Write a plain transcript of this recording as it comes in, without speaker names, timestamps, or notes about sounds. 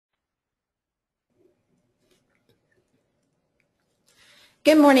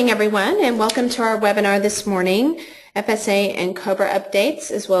Good morning, everyone, and welcome to our webinar this morning, FSA and COBRA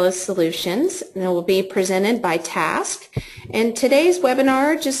updates as well as solutions. And it will be presented by TASC. And today's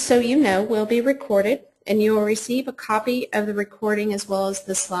webinar, just so you know, will be recorded, and you will receive a copy of the recording as well as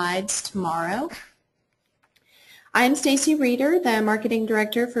the slides tomorrow. I am Stacy Reeder, the Marketing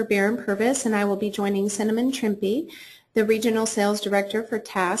Director for Beere&Purves, and I will be joining Cinnamon Trimpey, the Regional Sales Director for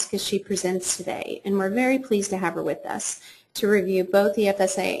TASC, as she presents today. And we're very pleased to have her with us to review both the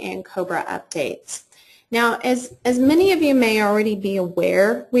FSA and COBRA updates. Now, as many of you may already be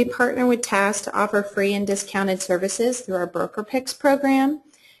aware, we partner with TASC to offer free and discounted services through our Broker Picks program.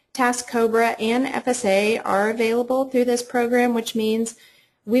 TASC COBRA and FSA are available through this program, which means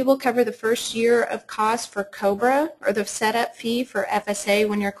we will cover the first year of cost for COBRA or the setup fee for FSA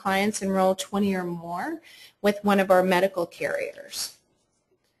when your clients enroll 20 or more with one of our medical carriers.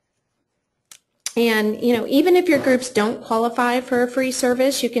 And, even if your groups don't qualify for a free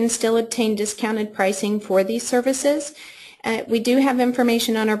service, you can still obtain discounted pricing for these services. We do have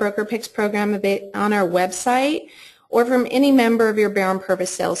information on our Broker Picks program on our website or from any member of your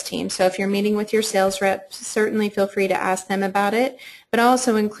Beere&Purves sales team. So if you're meeting with your sales rep, certainly feel free to ask them about it, but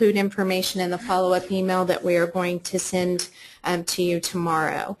also include information in the follow-up email that we are going to send to you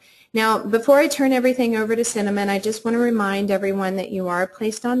tomorrow. Now, before I turn everything over to Cinnamon, I just want to remind everyone that you are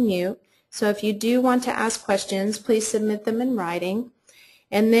placed on mute. So if you do want to ask questions, please submit them in writing.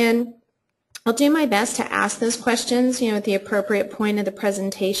 And then I'll do my best to ask those questions, at the appropriate point of the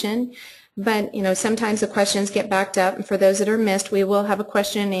presentation. But, sometimes the questions get backed up. And for those that are missed, we will have a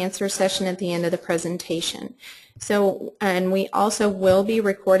question and answer session at the end of the presentation. So, and we also will be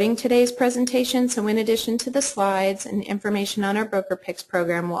recording today's presentation. So in addition to the slides and information on our Broker Picks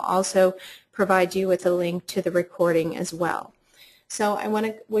program, we'll also provide you with a link to the recording as well. So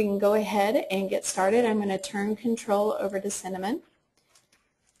we can go ahead and get started. I'm going to turn control over to Cinnamon,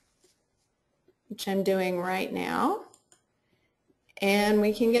 which I'm doing right now, and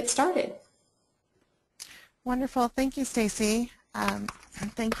we can get started. Wonderful. Thank you, Stacy.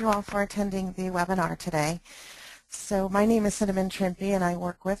 Thank you all for attending the webinar today. So my name is Cinnamon Trimpey, and I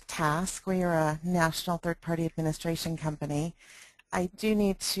work with TASC. We are a national third-party administration company. I do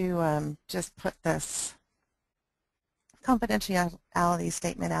need to just put this confidentiality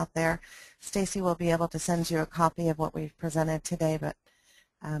statement out there. Stacy will be able to send you a copy of what we've presented today, but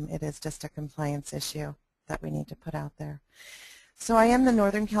it is just a compliance issue that we need to put out there. So I am the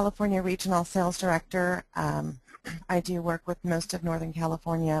Northern California Regional Sales Director. I do work with most of Northern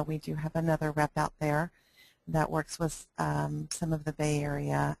California. We do have another rep out there that works with some of the Bay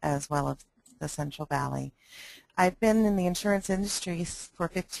Area as well as the Central Valley. I've been in the insurance industry for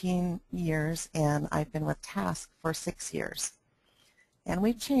 15 years, and I've been with TASC for 6 years. And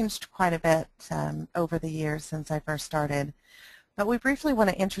we've changed quite a bit over the years since I first started. But we briefly want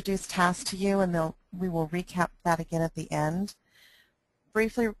to introduce TASC to you, and we will recap that again at the end.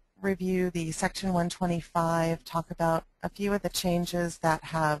 Briefly review the Section 125, talk about a few of the changes that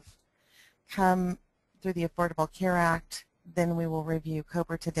have come through the Affordable Care Act. Then we will review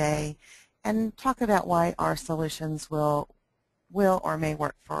COBRA today, and talk about why our solutions will or may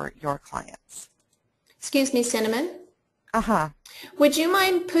work for your clients. Excuse me, Cinnamon. Would you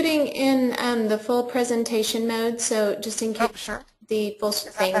mind putting in the full presentation mode, so just in case sure. The full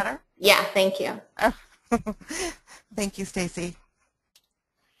thing? Is that better? Yeah, thank you. Oh. Thank you, Stacy.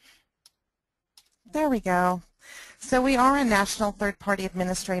 There we go. So we are a national third-party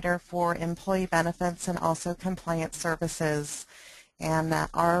administrator for employee benefits and also compliance services. And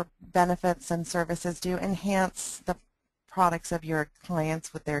our benefits and services do enhance the products of your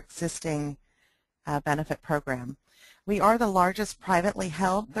clients with their existing benefit program. We are the largest privately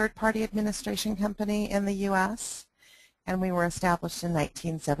held third-party administration company in the U.S., and we were established in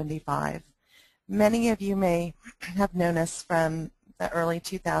 1975. Many of you may have known us from the early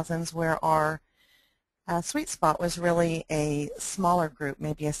 2000s, where our sweet spot was really a smaller group,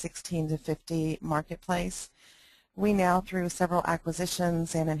 maybe a 16 to 50 marketplace. We now, through several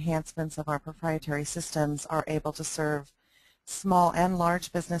acquisitions and enhancements of our proprietary systems, are able to serve small and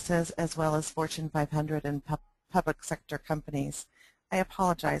large businesses as well as Fortune 500 and public sector companies. I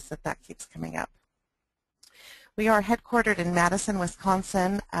apologize that keeps coming up. We are headquartered in Madison,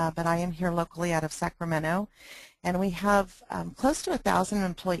 Wisconsin, but I am here locally out of Sacramento. And we have close to 1,000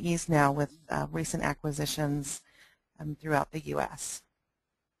 employees now with recent acquisitions throughout the U.S.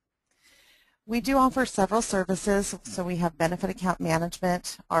 We do offer several services. So we have benefit account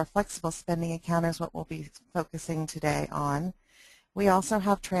management. Our flexible spending account is what we'll be focusing today on. We also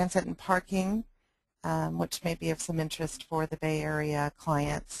have transit and parking, which may be of some interest for the Bay Area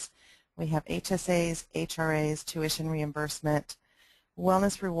clients. We have HSAs, HRAs, tuition reimbursement.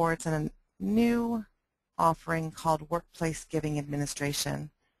 wellness rewards, and a new offering called Workplace Giving Administration.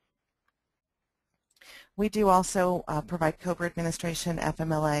 We do also provide COBRA administration,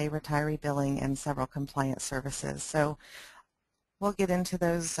 FMLA, retiree billing, and several compliance services. So we'll get into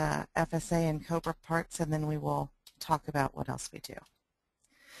those FSA and COBRA parts, and then we will talk about what else we do.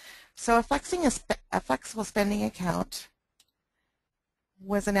 So a flexible spending account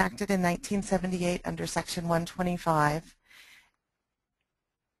was enacted in 1978 under Section 125,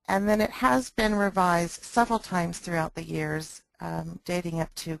 and then it has been revised several times throughout the years, dating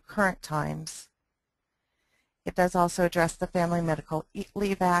up to current times. It does also address the Family Medical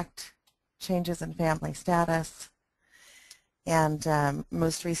Leave Act, changes in family status, and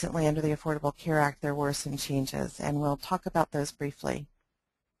most recently under the Affordable Care Act there were some changes, and we'll talk about those briefly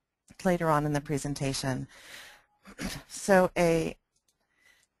later on in the presentation. So a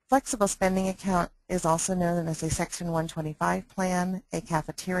flexible spending account is also known as a Section 125 plan, a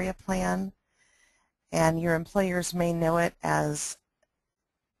cafeteria plan, and your employers may know it as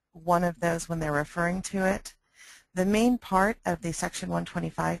one of those when they're referring to it. The main part of the Section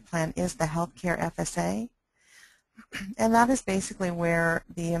 125 plan is the healthcare FSA, and that is basically where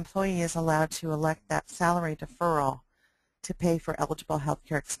the employee is allowed to elect that salary deferral to pay for eligible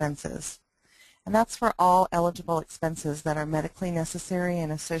healthcare expenses. And that's for all eligible expenses that are medically necessary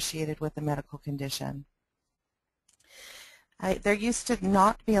and associated with a medical condition. There used to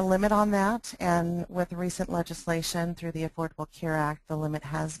not be a limit on that, and with recent legislation through the Affordable Care Act, the limit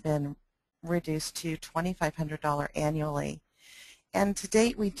has been reduced to $2,500 annually. And to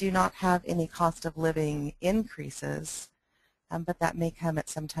date, we do not have any cost of living increases, but that may come at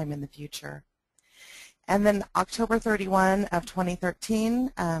some time in the future. And then October 31 of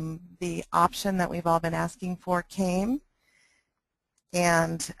 2013, the option that we've all been asking for came,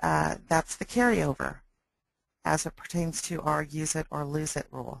 and that's the carryover as it pertains to our use it or lose it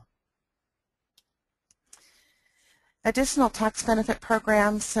rule. Additional tax benefit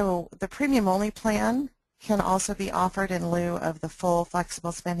programs, so the premium only plan can also be offered in lieu of the full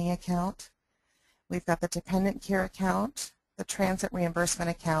flexible spending account. We've got the dependent care account, the transit reimbursement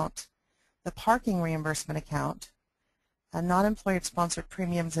account, the parking reimbursement account, non-employer sponsored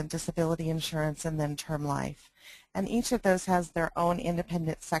premiums and disability insurance, and then term life. And each of those has their own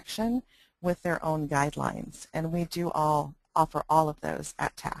independent section with their own guidelines, and we do offer all of those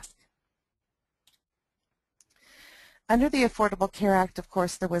at TASC. Under the Affordable Care Act, of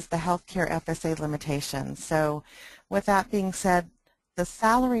course, there was the healthcare FSA limitation. So with that being said, the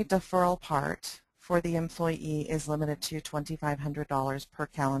salary deferral part for the employee is limited to $2,500 per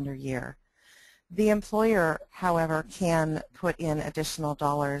calendar year. The employer, however, can put in additional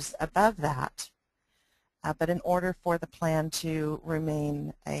dollars above that, but in order for the plan to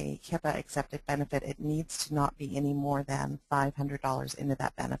remain a HIPAA-accepted benefit, it needs to not be any more than $500 into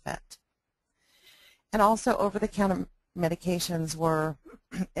that benefit. And also over-the-counter medications were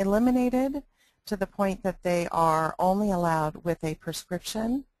eliminated to the point that they are only allowed with a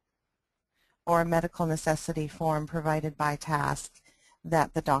prescription or a medical necessity form provided by TASC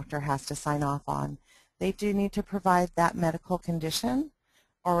that the doctor has to sign off on. They do need to provide that medical condition,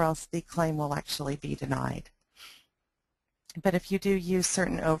 or else the claim will actually be denied. But if you do use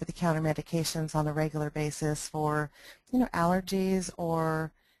certain over-the-counter medications on a regular basis for, allergies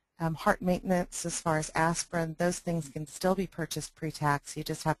or heart maintenance, as far as aspirin, those things can still be purchased pre-tax. You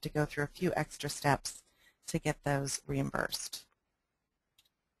just have to go through a few extra steps to get those reimbursed.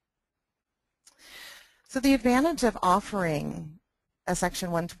 So the advantage of offering a Section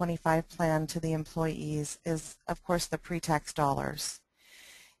 125 plan to the employees is, of course, the pre-tax dollars.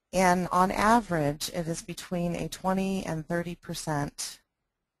 And on average, it is between a 20 and 30%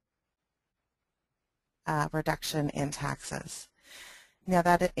 reduction in taxes. Now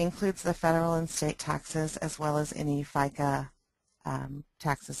that includes the federal and state taxes as well as any FICA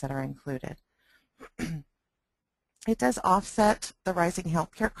taxes that are included. It does offset the rising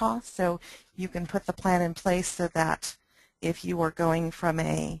healthcare costs, so you can put the plan in place so that if you are going from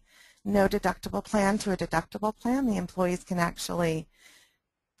a no deductible plan to a deductible plan, the employees can actually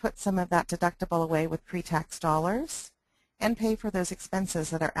put some of that deductible away with pre-tax dollars and pay for those expenses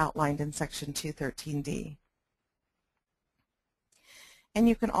that are outlined in Section 213D. And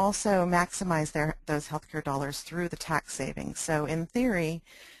you can also maximize those healthcare dollars through the tax savings. So in theory,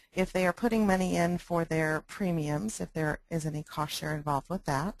 if they are putting money in for their premiums, if there is any cost share involved with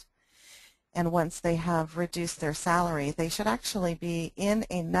that, and once they have reduced their salary, they should actually be in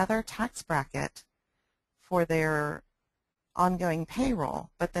another tax bracket for their ongoing payroll.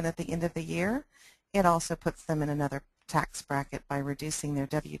 But then at the end of the year, it also puts them in another tax bracket by reducing their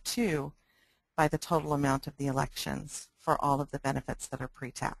W-2 by the total amount of the elections for all of the benefits that are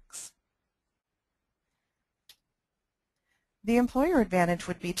pre-tax. The employer advantage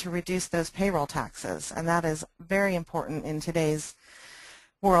would be to reduce those payroll taxes, and that is very important in today's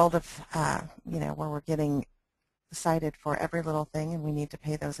world of, where we're getting cited for every little thing and we need to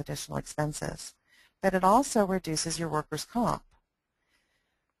pay those additional expenses. But it also reduces your workers' comp.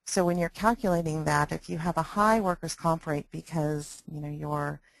 So when you're calculating that, if you have a high workers' comp rate because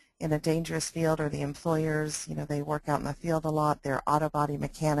you're in a dangerous field, or the employers, they work out in the field a lot, they're auto body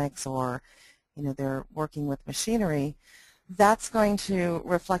mechanics, or they're working with machinery, that's going to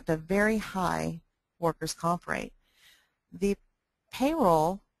reflect a very high workers' comp rate. The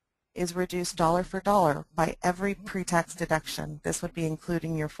payroll is reduced dollar for dollar by every pre-tax deduction. This would be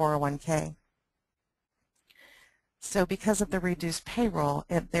including your 401k. So because of the reduced payroll,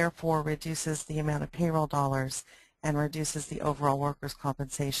 it therefore reduces the amount of payroll dollars and reduces the overall workers'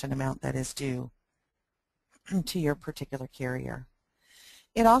 compensation amount that is due to your particular carrier.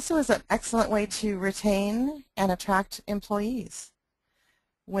 It also is an excellent way to retain and attract employees.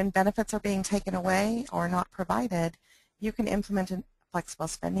 When benefits are being taken away or not provided, you can implement a flexible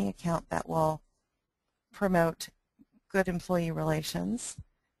spending account that will promote good employee relations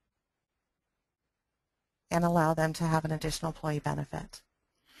and allow them to have an additional employee benefit.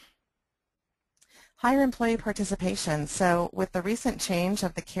 Higher employee participation. So with the recent change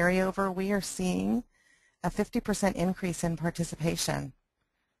of the carryover, we are seeing a 50% increase in participation.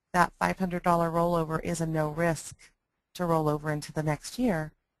 That $500 rollover is a no risk to roll over into the next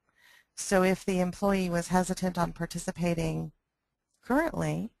year. So if the employee was hesitant on participating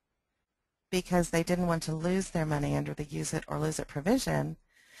currently because they didn't want to lose their money under the use it or lose it provision,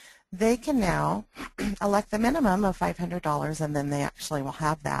 they can now elect the minimum of $500, and then they actually will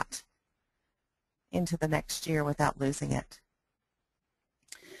have that into the next year without losing it.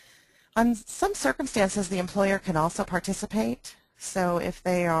 On some circumstances, the employer can also participate. So if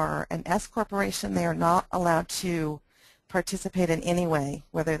they are an S corporation, they are not allowed to participate in any way,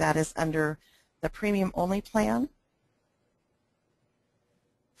 whether that is under the premium-only plan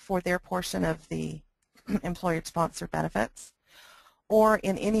for their portion of the employer-sponsored benefits, or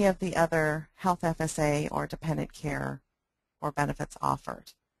in any of the other health FSA or dependent care or benefits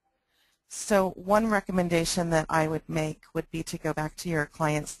offered. So one recommendation that I would make would be to go back to your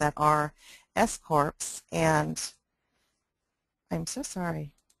clients that are S Corps, and I'm so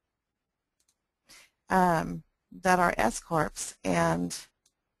sorry, that are S Corps, and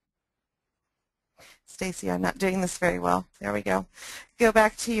Stacy, I'm not doing this very well. There we go. Go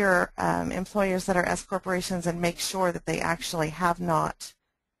back to your employers that are S corporations and make sure that they actually have not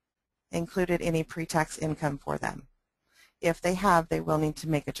included any pre-tax income for them. If they have, they will need to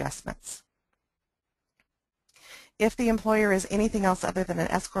make adjustments. If the employer is anything else other than an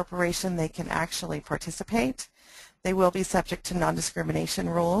S corporation, they can actually participate. They will be subject to non-discrimination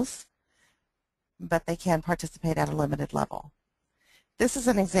rules, but they can participate at a limited level. This is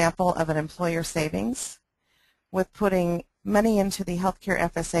an example of an employer savings with putting money into the healthcare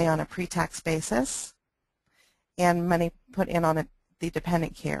FSA on a pre-tax basis and money put in on the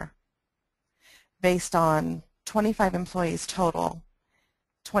dependent care based on 25 employees total,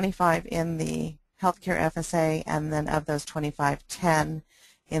 25 in the healthcare FSA, and then of those 25, 10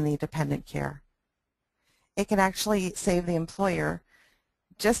 in the dependent care. It can actually save the employer,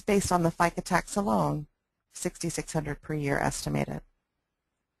 just based on the FICA tax alone, $6,600 per year estimated.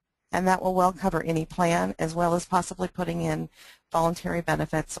 And that will well cover any plan, as well as possibly putting in voluntary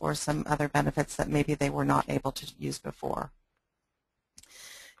benefits or some other benefits that maybe they were not able to use before.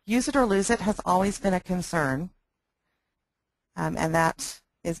 Use it or lose it has always been a concern, and that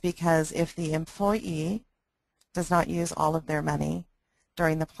is because if the employee does not use all of their money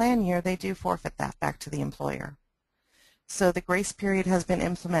during the plan year, they do forfeit that back to the employer. So the grace period has been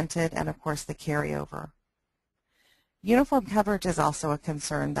implemented, and of course the carryover. Uniform coverage is also a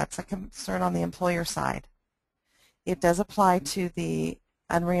concern. That's a concern on the employer side. It does apply to the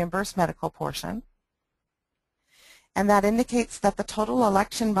unreimbursed medical portion, and that indicates that the total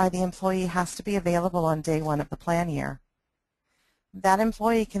election by the employee has to be available on day one of the plan year. That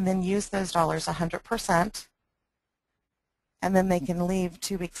employee can then use those dollars 100%, and then they can leave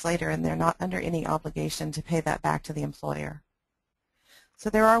 2 weeks later, and they're not under any obligation to pay that back to the employer. So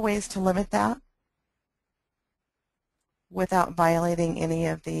there are ways to limit that without violating any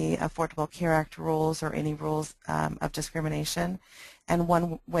of the Affordable Care Act rules or any rules of discrimination. And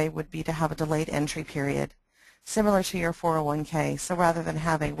one way would be to have a delayed entry period, similar to your 401k. So rather than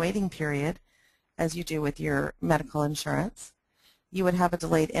have a waiting period, as you do with your medical insurance, you would have a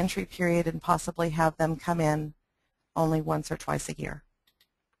delayed entry period and possibly have them come in only once or twice a year.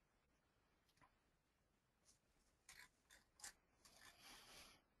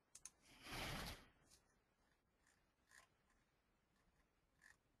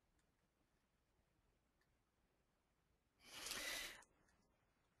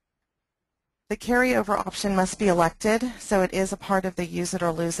 The carryover option must be elected, so it is a part of the use it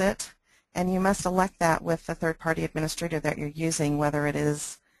or lose it, and you must elect that with the third-party administrator that you're using, whether it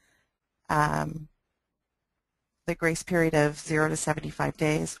is the grace period of 0 to 75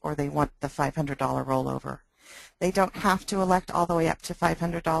 days or they want the $500 rollover. They don't have to elect all the way up to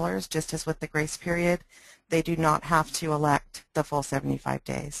 $500, just as with the grace period. They do not have to elect the full 75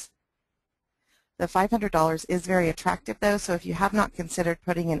 days. The $500 is very attractive, though, so if you have not considered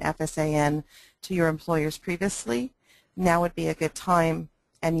putting an FSA in to your employers previously, now would be a good time,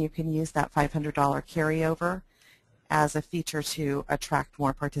 and you can use that $500 carryover as a feature to attract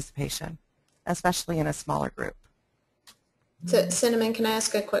more participation, especially in a smaller group. So, Cinnamon, can I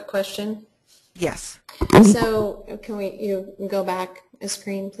ask a quick question? Yes. So, you go back a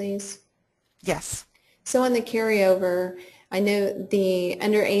screen, please? Yes. So on the carryover, I know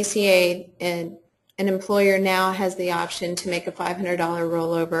under ACA, an employer now has the option to make a $500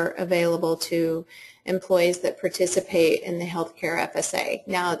 rollover available to employees that participate in the healthcare FSA.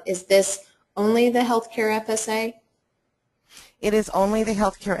 Now, is this only the healthcare FSA? It is only the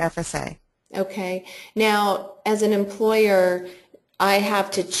healthcare FSA. Okay. Now, as an employer, I have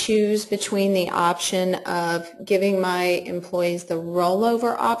to choose between the option of giving my employees the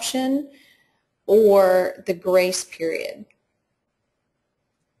rollover option or the grace period.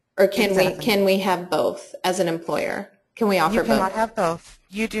 Or can we have both as an employer? Can we offer both? You cannot have both.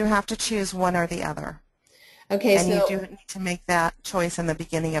 You do have to choose one or the other. Okay, and you do need to make that choice in the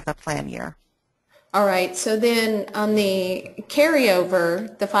beginning of the plan year. All right, so then on the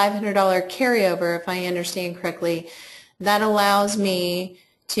carryover, the $500 carryover, if I understand correctly, that allows me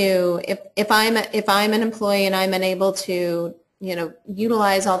to, if I'm an employee and I'm unable to,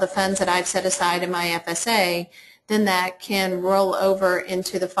 utilize all the funds that I've set aside in my FSA, then that can roll over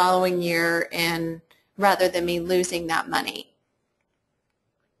into the following year, and rather than me losing that money.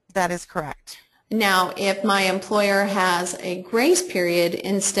 That is correct. Now, if my employer has a grace period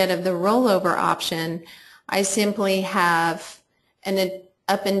instead of the rollover option, I simply have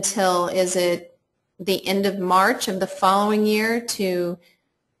up until, is it the end of March of the following year to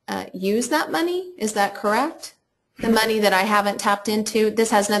use that money? Is that correct? The money that I haven't tapped into,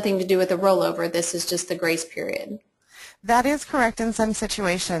 this has nothing to do with the rollover. This is just the grace period. That is correct in some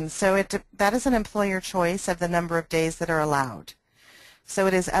situations. So that is an employer choice of the number of days that are allowed. So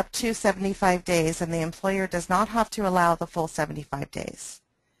it is up to 75 days, and the employer does not have to allow the full 75 days.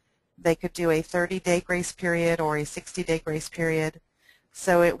 They could do a 30-day grace period or a 60-day grace period.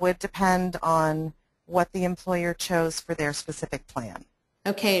 So it would depend on what the employer chose for their specific plan.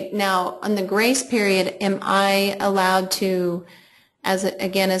 Okay, now on the grace period, am I allowed to,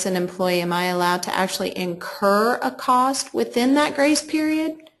 again as an employee, am I allowed to actually incur a cost within that grace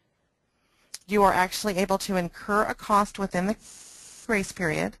period? You are actually able to incur a cost within the grace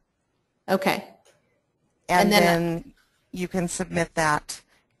period. Okay. And then you can submit that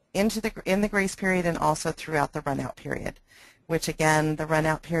in the grace period and also throughout the run-out period, which again, the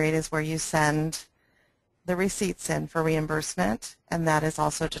run-out period is where you send the receipts in for reimbursement, and that is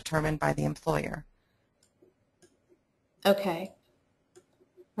also determined by the employer. Okay.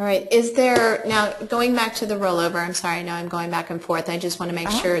 All right. Is there, now going back to the rollover, I'm sorry, I know I'm going back and forth. I just want to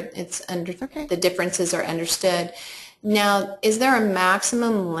make sure the differences are understood. Now, is there a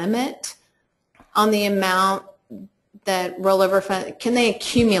maximum limit on the amount that rollover fund, can they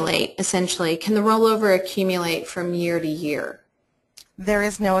accumulate essentially? Can the rollover accumulate from year to year? There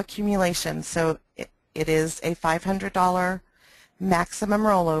is no accumulation, so it is a $500 maximum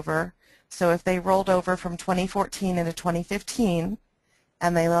rollover. So if they rolled over from 2014 into 2015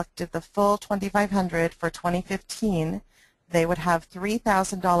 and they elected the full $2,500 for 2015, they would have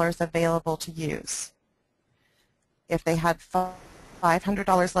 $3,000 available to use. If they had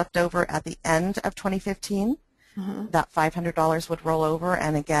 $500 left over at the end of 2015, that $500 would roll over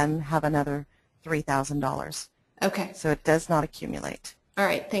and again have another $3,000. Okay. So it does not accumulate. All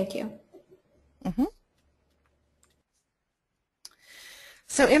right. Thank you.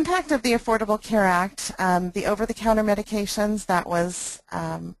 So impact of the Affordable Care Act, the over-the-counter medications, that was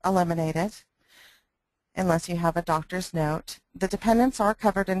eliminated unless you have a doctor's note. The dependents are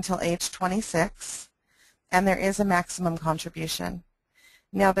covered until age 26, and there is a maximum contribution.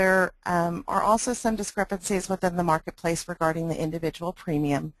 Now there are also some discrepancies within the marketplace regarding the individual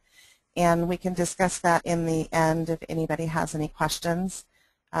premium, and we can discuss that in the end if anybody has any questions.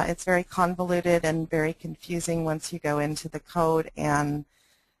 It's very convoluted and very confusing once you go into the code and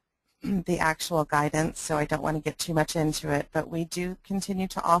the actual guidance, so I don't want to get too much into it, but we do continue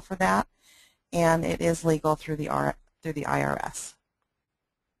to offer that, and it is legal through the IRS.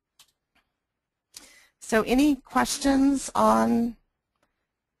 So any questions on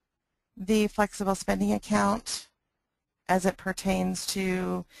the flexible spending account as it pertains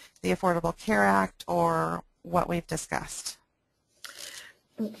to the Affordable Care Act or what we've discussed?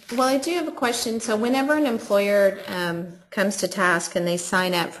 Well, I do have a question. So whenever an employer comes to TASC and they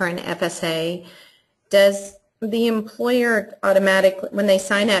sign up for an FSA, does the employer automatically, when they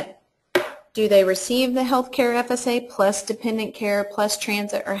sign up, do they receive the healthcare FSA plus dependent care plus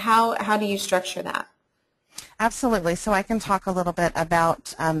transit, or how do you structure that? Absolutely. So I can talk a little bit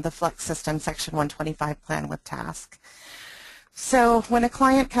about the Flex System Section 125 plan with TASC. So when a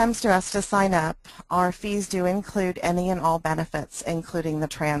client comes to us to sign up, our fees do include any and all benefits, including the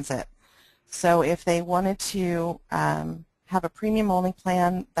transit. So if they wanted to have a premium-only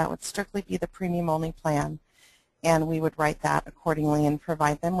plan, that would strictly be the premium-only plan, and we would write that accordingly and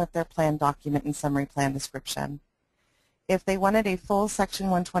provide them with their plan document and summary plan description. If they wanted a full Section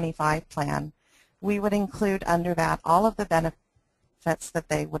 125 plan, we would include under that all of the benefits that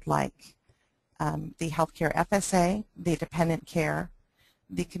they would like. The healthcare FSA, the dependent care,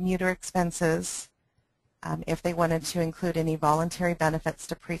 the commuter expenses. If they wanted to include any voluntary benefits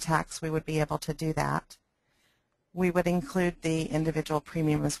to pre-tax, we would be able to do that. We would include the individual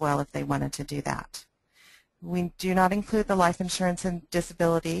premium as well if they wanted to do that. We do not include the life insurance and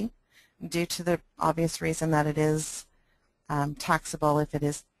disability due to the obvious reason that it is taxable if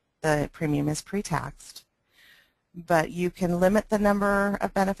the premium is pre-taxed. But you can limit the number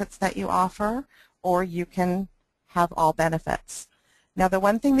of benefits that you offer, or you can have all benefits. Now, the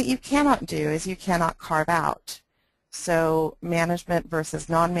one thing that you cannot do is you cannot carve out. So management versus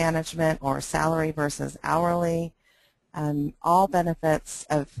non-management, or salary versus hourly, all benefits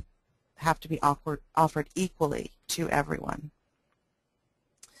have to be offered equally to everyone.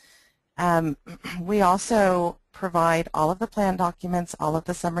 We also provide all of the plan documents, all of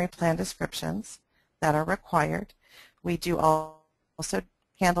the summary plan descriptions that are required. We do also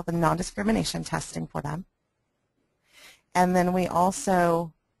handle the non-discrimination testing for them. And then we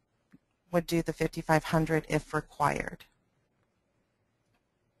also would do the 5500 if required.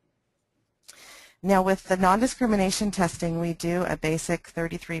 Now with the non-discrimination testing, we do a basic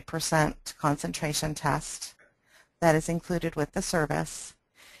 33% concentration test that is included with the service.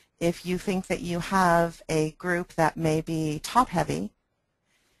 If you think that you have a group that may be top-heavy,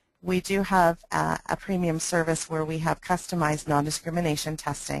 we do have a premium service where we have customized non-discrimination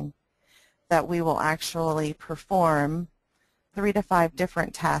testing that we will actually perform 3 to 5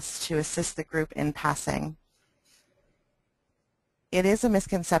 different tests to assist the group in passing. It is a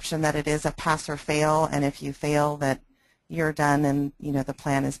misconception that it is a pass or fail, and if you fail that you're done and the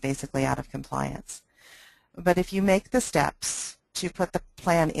plan is basically out of compliance. But if you make the steps to put the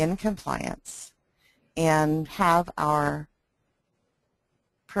plan in compliance and have our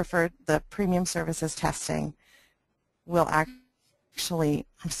the premium services testing, will actually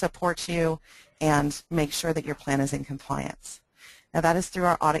support you and make sure that your plan is in compliance. Now that is through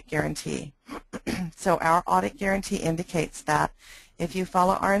our audit guarantee. So our audit guarantee indicates that if you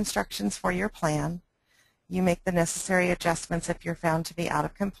follow our instructions for your plan, you make the necessary adjustments if you're found to be out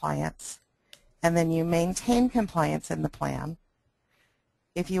of compliance, and then you maintain compliance in the plan.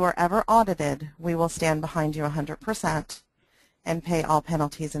 If you are ever audited, we will stand behind you 100% and pay all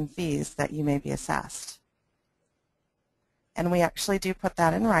penalties and fees that you may be assessed. And we actually do put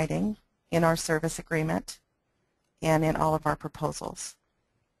that in writing in our service agreement and in all of our proposals.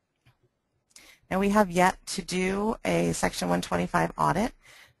 Now we have yet to do a Section 125 audit,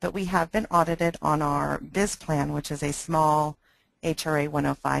 but we have been audited on our BIZ plan, which is a small HRA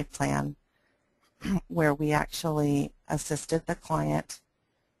 105 plan, where we actually assisted the client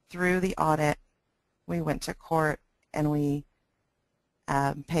through the audit. We went to court and we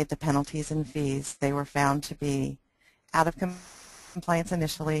paid the penalties and fees. They were found to be out of compliance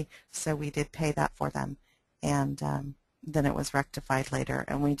initially, so we did pay that for them, and then it was rectified later,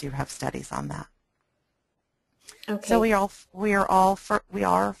 and we do have studies on that. Okay. So we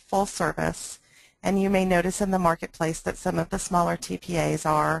are full service, and you may notice in the marketplace that some of the smaller TPAs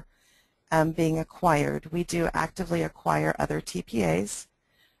are being acquired. We do actively acquire other TPAs.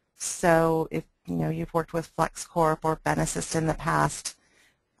 So if you've worked with FlexCorp or BeneAssist in the past,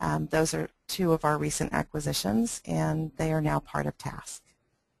 those are 2 of our recent acquisitions, and they are now part of TASC.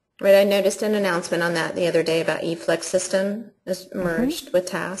 Right, I noticed an announcement on that the other day about eFlex System is merged with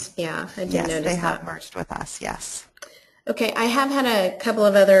TASC. Yeah, I did notice that. Yes, they have merged with us, yes. Okay, I have had a couple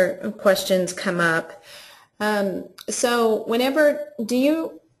of other questions come up. So do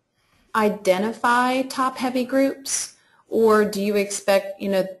you identify top-heavy groups, or do you expect,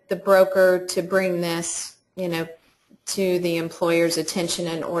 the broker to bring this, to the employer's attention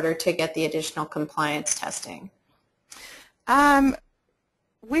in order to get the additional compliance testing?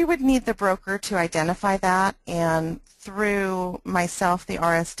 We would need the broker to identify that, and through myself, the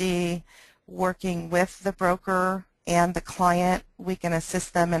RSD, working with the broker and the client, we can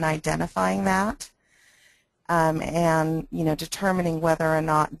assist them in identifying that and determining whether or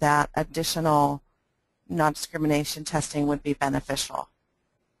not that additional non-discrimination testing would be beneficial.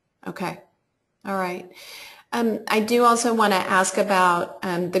 Okay. All right. I do also want to ask about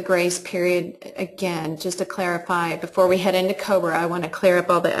the grace period again, just to clarify. Before we head into COBRA, I want to clear up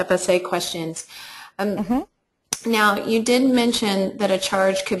all the FSA questions. Now, you did mention that a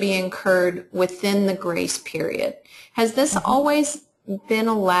charge could be incurred within the grace period. Has this always been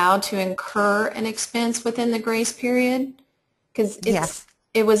allowed to incur an expense within the grace period? Because yes,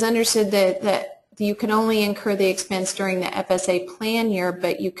 it was understood that you could only incur the expense during the FSA plan year,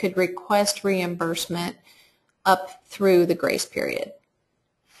 but you could request reimbursement up through the grace period.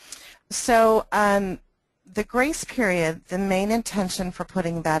 So the grace period, the main intention for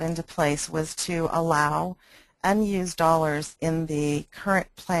putting that into place was to allow unused dollars in the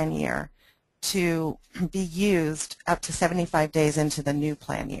current plan year to be used up to 75 days into the new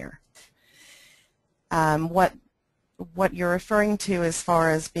plan year. What you're referring to as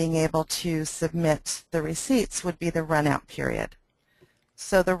far as being able to submit the receipts would be the run-out period.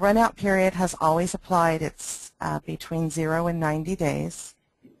 So the run-out period has always applied. It's between 0 and 90 days.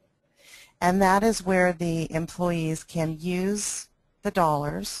 And that is where the employees can use the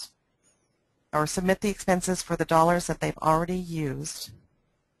dollars or submit the expenses for the dollars that they've already used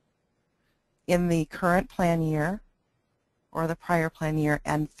in the current plan year or the prior plan year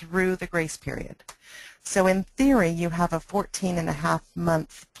and through the grace period. So in theory, you have a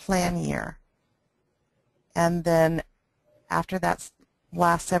 14.5-month plan year. And then after that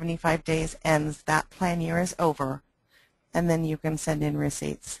last 75 days ends, that plan year is over, and then you can send in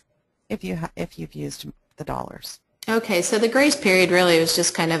receipts if you've used the dollars. Okay, so the grace period really was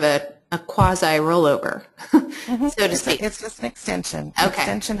just kind of a quasi-rollover, so to speak. It's just an extension,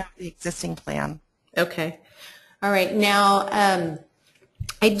 extension of the existing plan. Okay. All right. Now,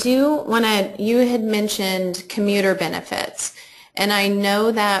 I do want to, you had mentioned commuter benefits, and I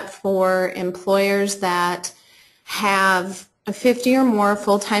know that for employers that have 50 or more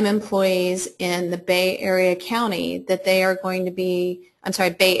full-time employees in the Bay Area County, that they are going to be,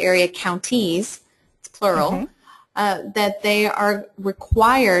 Bay Area counties, it's plural, that they are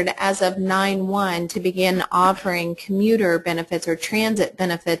required as of 9/1 to begin offering commuter benefits or transit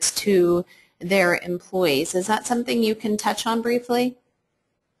benefits to their employees. Is that something you can touch on briefly?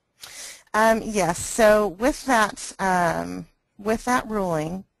 Yes. So with that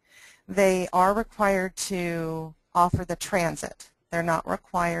ruling, they are required to offer the transit. They're not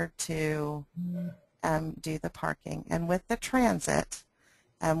required to do the parking. And with the transit,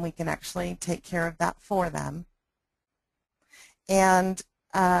 we can actually take care of that for them. And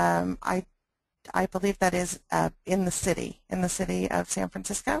I believe that is in the city of San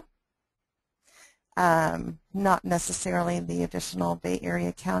Francisco. Not necessarily the additional Bay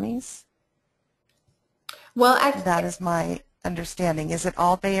Area counties. Well, that is my understanding. Is it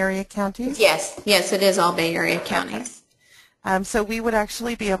all Bay Area counties? Yes, it is all Bay Area counties. Okay. So we would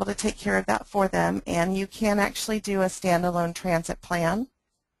actually be able to take care of that for them, and you can actually do a standalone transit plan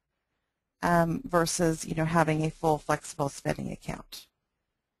versus having a full flexible spending account.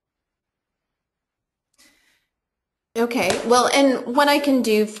 Okay. Well, and what I can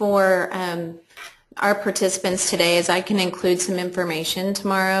do for our participants today is I can include some information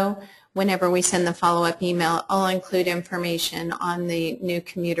tomorrow. Whenever we send the follow-up email, I'll include information on the new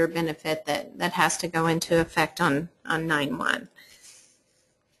commuter benefit that has to go into effect on 9/1.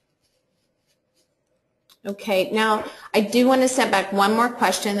 Okay, now I do want to set back one more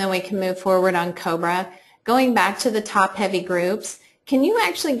question, then we can move forward on COBRA. Going back to the top-heavy groups, can you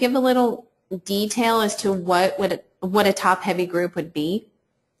actually give a little detail as to what a top-heavy group would be?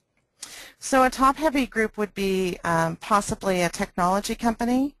 So a top-heavy group would be possibly a technology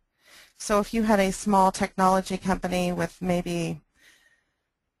company. So if you had a small technology company with maybe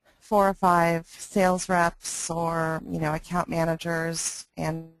 4 or 5 sales reps or account managers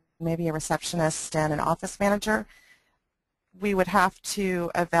and maybe a receptionist and an office manager, we would have to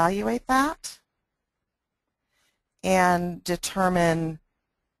evaluate that and determine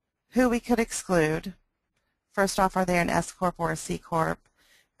who we could exclude. First off, are they an S Corp or a C Corp?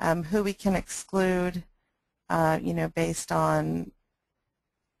 Who we can exclude, based on,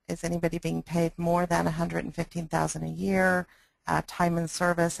 is anybody being paid more than $115,000 a year, time and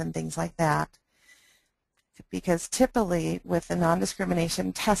service, and things like that. Because typically, with the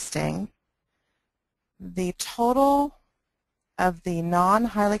non-discrimination testing, the total of the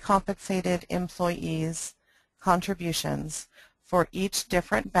non-highly compensated employees' contributions for each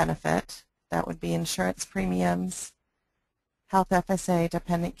different benefit, that would be insurance premiums, health FSA,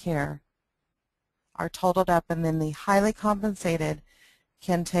 dependent care, are totaled up, and then the highly compensated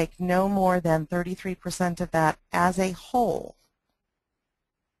can take no more than 33% of that as a whole.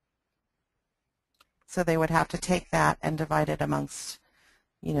 So they would have to take that and divide it amongst,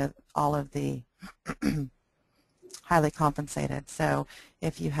 all of the highly compensated. So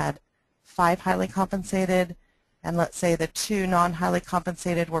if you had 5 highly compensated, and let's say the 2 non-highly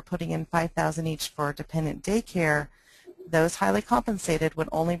compensated were putting in $5,000 each for dependent daycare, those highly compensated would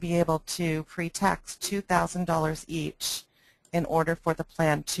only be able to pre-tax $2,000 each in order for the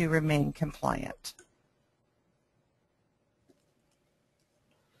plan to remain compliant.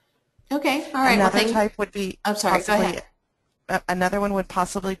 Okay, all right. Another type would be I'm sorry, go ahead. Another one would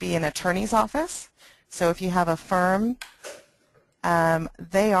possibly be an attorney's office. So if you have a firm,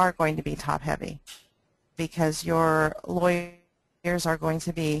 they are going to be top heavy because your lawyers are going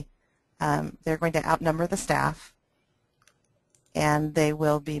to be, they're going to outnumber the staff, and they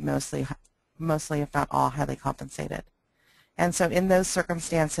will be mostly if not all highly compensated. And so in those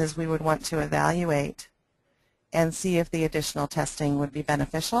circumstances, we would want to evaluate and see if the additional testing would be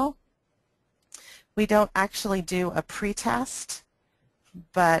beneficial. We don't actually do a pre-test,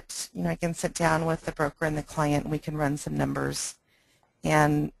 but I can sit down with the broker and the client, and we can run some numbers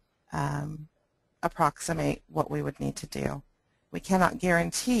and approximate what we would need to do. We cannot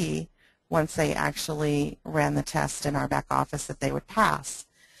guarantee once they actually ran the test in our back office that they would pass,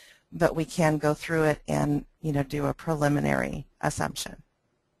 but we can go through it and do a preliminary assumption.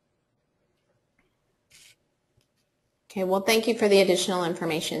 Okay, well, thank you for the additional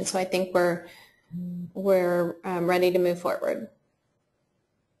information. So I think we're ready to move forward.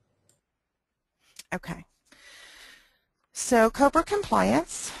 Okay. So COBRA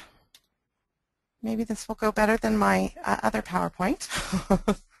compliance. Maybe this will go better than my other PowerPoint.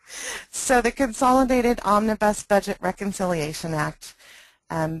 So the Consolidated Omnibus Budget Reconciliation Act,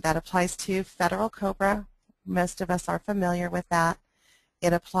 that applies to federal COBRA. Most of us are familiar with that.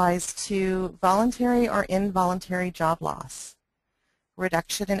 It applies to voluntary or involuntary job loss,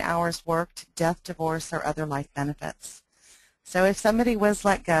 reduction in hours worked, death, divorce, or other life benefits. So if somebody was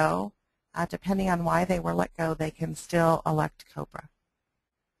let go, depending on why they were let go, they can still elect COBRA.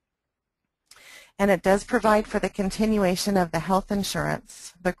 And it does provide for the continuation of the health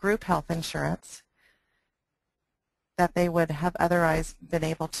insurance, the group health insurance, that they would have otherwise been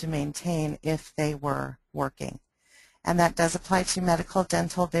able to maintain if they were working. And that does apply to medical,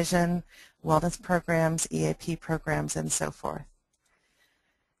 dental, vision, wellness programs, EAP programs, and so forth.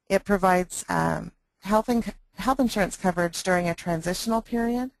 It provides health insurance coverage during a transitional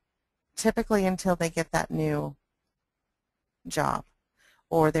period, typically until they get that new job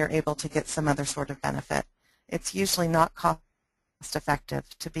or they're able to get some other sort of benefit. It's usually not cost effective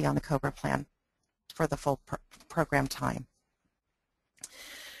to be on the COBRA plan for the full program time.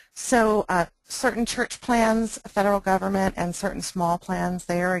 So certain church plans, federal government, and certain small plans,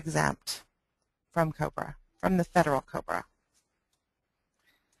 they are exempt from COBRA, from the federal COBRA.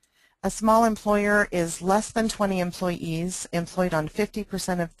 A small employer is less than 20 employees employed on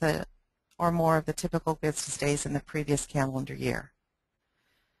 50% of the or more of the typical business days in the previous calendar year.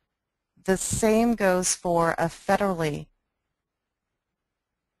 The same goes for a federal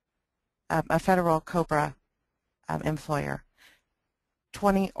COBRA employer,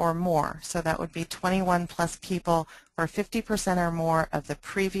 20 or more. So that would be 21 plus people for 50% or more of the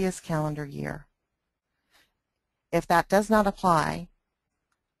previous calendar year. If that does not apply,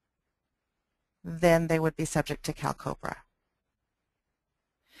 then they would be subject to CalCOBRA.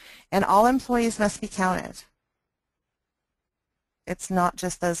 And all employees must be counted. It's not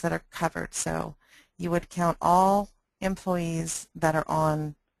just those that are covered. So you would count all employees that are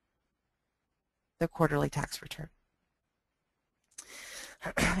on the quarterly tax return.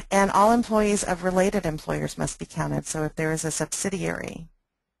 And all employees of related employers must be counted. So if there is a subsidiary,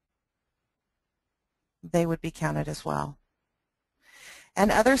 they would be counted as well.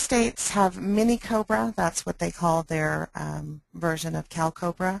 And other states have mini COBRA. That's what they call their version of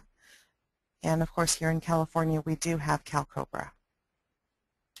CalCOBRA. And of course, here in California, we do have CalCOBRA.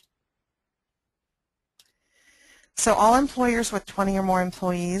 So all employers with 20 or more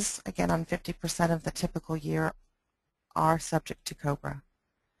employees, again on 50% of the typical year, are subject to COBRA.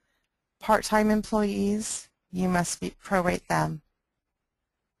 Part-time employees, you must prorate them.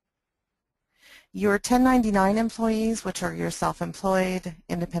 Your 1099 employees, which are your self-employed,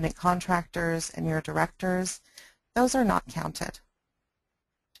 independent contractors, and your directors, those are not counted.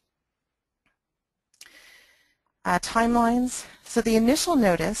 Timelines. So the initial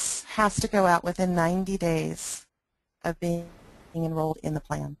notice has to go out within 90 days of being enrolled in the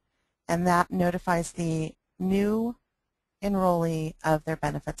plan, and that notifies the new enrollee of their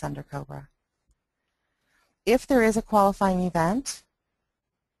benefits under COBRA. If there is a qualifying event,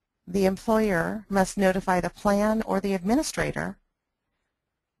 the employer must notify the plan or the administrator,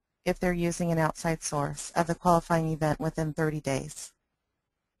 if they're using an outside source, of the qualifying event within 30 days.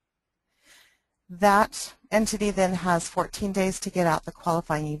 That entity then has 14 days to get out the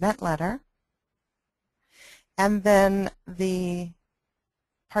qualifying event letter, and then the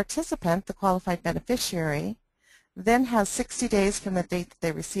participant, the qualified beneficiary, then has 60 days from the date that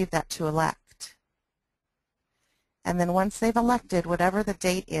they receive that to elect. And then once they've elected, whatever the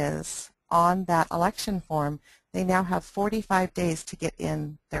date is on that election form, they now have 45 days to get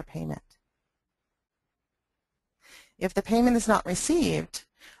in their payment. If the payment is not received,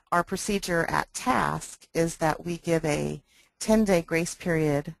 our procedure at TASC is that we give a 10-day grace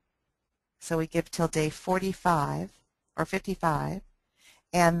period. So we give till day 45 or 55,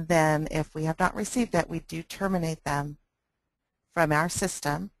 and then if we have not received it, we do terminate them from our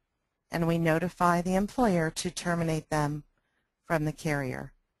system, and we notify the employer to terminate them from the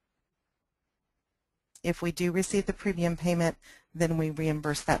carrier. If we do receive the premium payment, then we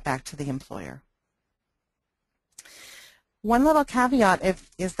reimburse that back to the employer. One little caveat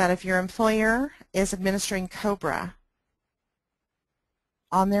is that if your employer is administering COBRA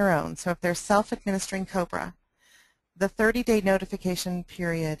on their own, so if they're self-administering COBRA, the 30-day notification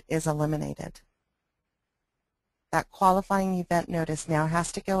period is eliminated. That qualifying event notice now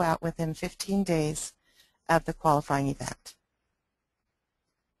has to go out within 15 days of the qualifying event.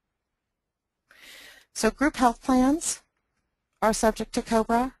 So group health plans are subject to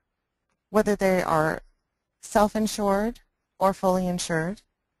COBRA, whether they are self-insured or fully insured.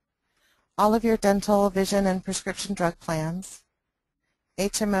 All of your dental, vision, and prescription drug plans,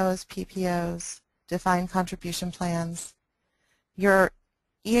 HMOs, PPOs, defined contribution plans, your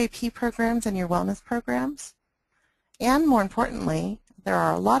EAP programs and your wellness programs, and more importantly, there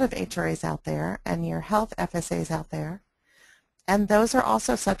are a lot of HRAs out there and your health FSAs out there, and those are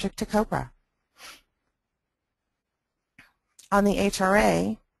also subject to COBRA. On the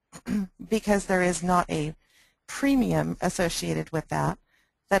HRA, because there is not a premium associated with that,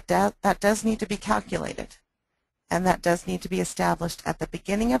 that does need to be calculated, and that does need to be established at the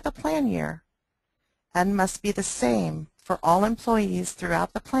beginning of the plan year and must be the same for all employees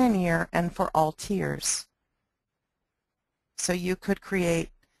throughout the plan year and for all tiers. So you could create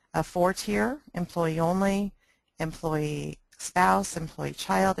a 4-tier, employee only, employee spouse, employee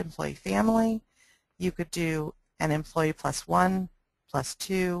child, employee family. You could do an employee +1,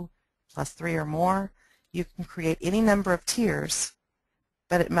 +2, +3 or more. You can create any number of tiers,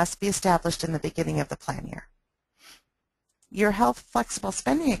 but it must be established in the beginning of the plan year. Your health flexible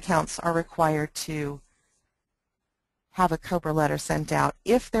spending accounts are required to have a COBRA letter sent out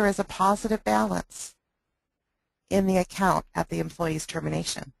if there is a positive balance in the account at the employee's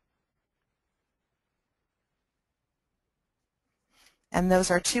termination. And those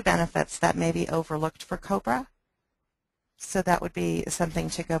are 2 benefits that may be overlooked for COBRA. So that would be something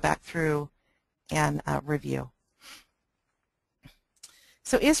to go back through and review.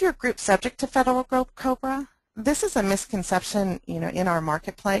 So is your group subject to federal COBRA? This is a misconception, in our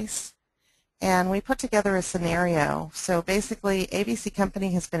marketplace, and we put together a scenario. So basically, ABC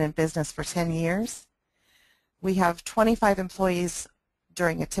Company has been in business for 10 years. We have 25 employees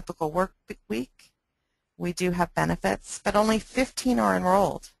during a typical work week. We do have benefits, but only 15 are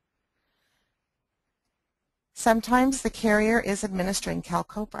enrolled. Sometimes the carrier is administering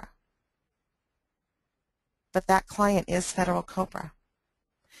CalCOBRA, but that client is federal COBRA.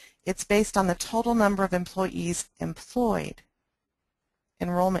 It's based on the total number of employees employed.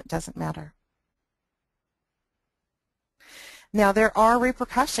 Enrollment doesn't matter. Now, there are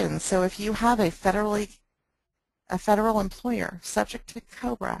repercussions. So if you have a federal employer subject to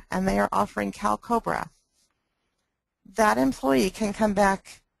COBRA and they are offering CalCOBRA, that employee can come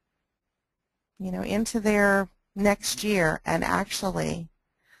back, into their next year and actually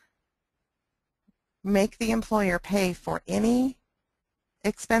make the employer pay for any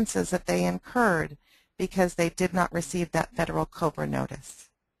expenses that they incurred because they did not receive that federal COBRA notice.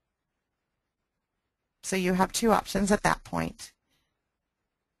 So you have 2 options at that point.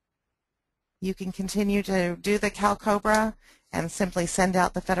 You can continue to do the CalCOBRA and simply send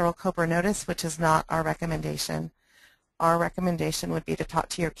out the federal COBRA notice, which is not our recommendation. Our recommendation would be to talk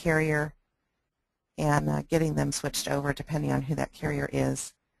to your carrier and getting them switched over depending on who that carrier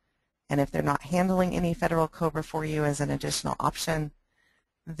is. And if they're not handling any federal COBRA for you as an additional option,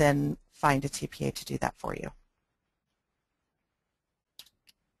 then find a TPA to do that for you.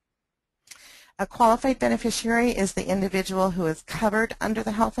 A qualified beneficiary is the individual who is covered under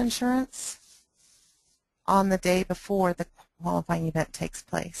the health insurance on the day before the qualifying event takes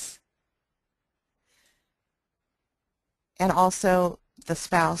place. And also the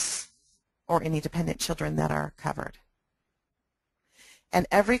spouse or any dependent children that are covered. And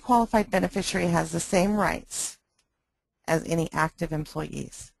every qualified beneficiary has the same rights as any active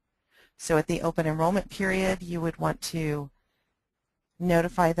employees. So at the open enrollment period, you would want to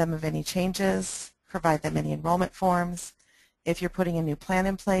notify them of any changes, provide them any enrollment forms. If you're putting a new plan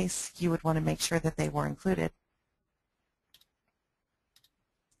in place, you would want to make sure that they were included.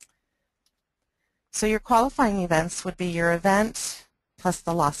 So your qualifying events would be your event plus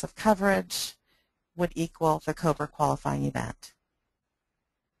the loss of coverage would equal the COBRA qualifying event.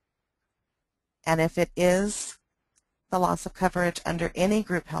 And if it is the loss of coverage under any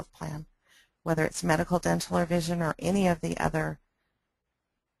group health plan, whether it's medical, dental, or vision, or any of the other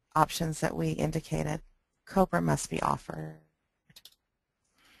options that we indicated, COBRA must be offered.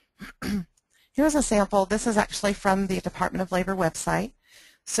 Here's a sample. This is actually from the Department of Labor website.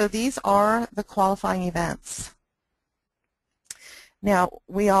 So these are the qualifying events. Now,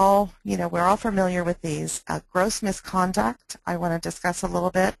 we're all familiar with these. Gross misconduct, I want to discuss a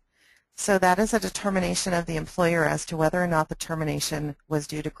little bit. So that is a determination of the employer as to whether or not the termination was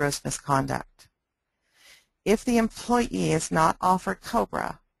due to gross misconduct. If the employee is not offered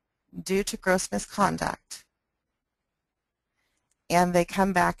COBRA due to gross misconduct, and they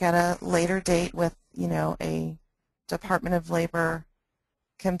come back at a later date with, a Department of Labor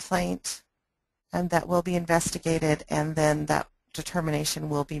complaint, and that will be investigated, and then that determination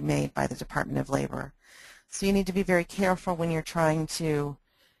will be made by the Department of Labor. So you need to be very careful when you're trying to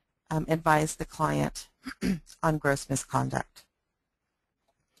advise the client on gross misconduct.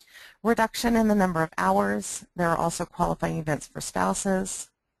 Reduction in the number of hours. There are also qualifying events for spouses.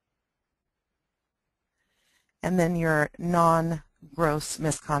 And then your non-gross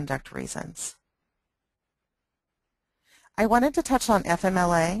misconduct reasons. I wanted to touch on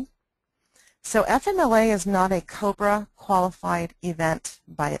FMLA. So FMLA is not a COBRA qualified event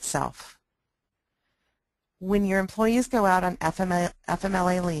by itself. When your employees go out on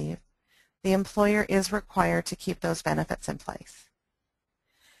FMLA leave, the employer is required to keep those benefits in place.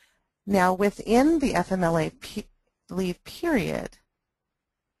 Now, within the FMLA leave period,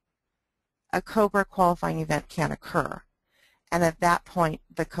 a COBRA qualifying event can occur, and at that point,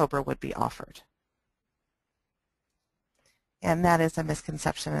 the COBRA would be offered. And that is a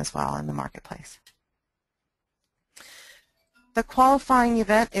misconception as well in the marketplace. The qualifying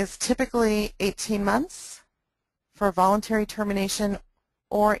event is typically 18 months for voluntary termination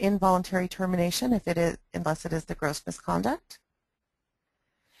or involuntary termination unless it is the gross misconduct.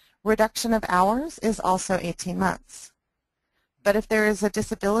 Reduction of hours is also 18 months. But if there is a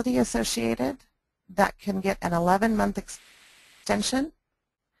disability associated, that can get an 11-month extension.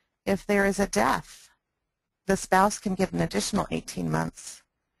 If there is a death, the spouse can get an additional 18 months.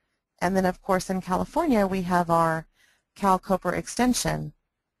 And then, of course, in California, we have our Cal COBRA extension,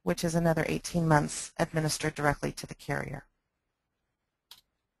 which is another 18 months administered directly to the carrier.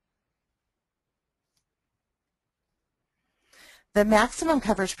 The maximum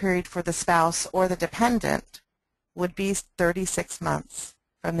coverage period for the spouse or the dependent would be 36 months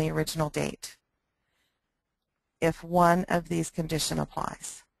from the original date if one of these conditions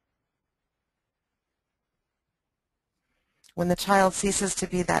applies. When the child ceases to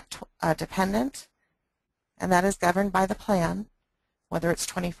be that dependent, and that is governed by the plan, whether it's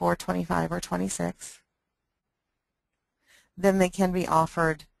 24, 25, or 26, then they can be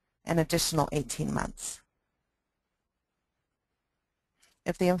offered an additional 18 months.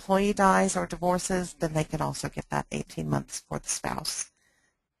 If the employee dies or divorces, then they can also get that 18 months for the spouse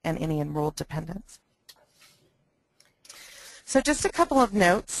and any enrolled dependents. So just a couple of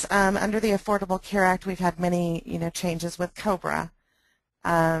notes. Under the Affordable Care Act, we've had many changes with COBRA.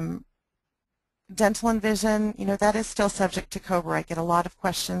 Dental and vision, that is still subject to COBRA. I get a lot of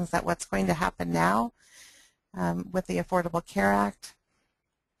questions that what's going to happen now with the Affordable Care Act.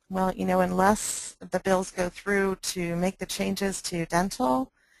 Well, unless the bills go through to make the changes to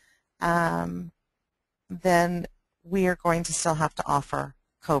dental, then we are going to still have to offer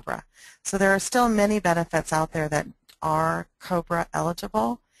COBRA. So there are still many benefits out there that are COBRA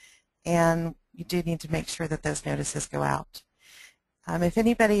eligible, and you do need to make sure that those notices go out. If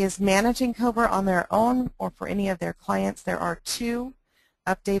anybody is managing COBRA on their own or for any of their clients, there are 2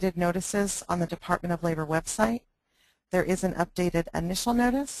 updated notices on the Department of Labor website. There is an updated initial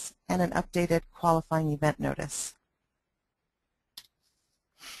notice and an updated qualifying event notice.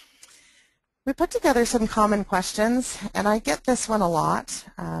 We put together some common questions, and I get this one a lot.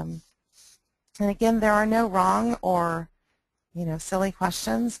 And again, there are no wrong or, silly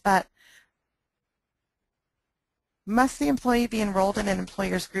questions, but must the employee be enrolled in an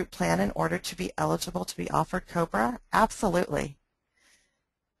employer's group plan in order to be eligible to be offered COBRA? Absolutely.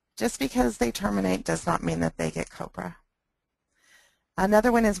 Just because they terminate does not mean that they get COBRA.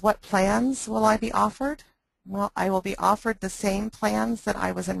 Another one is, what plans will I be offered? Well, I will be offered the same plans that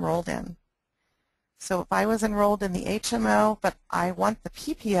I was enrolled in. So if I was enrolled in the HMO, but I want the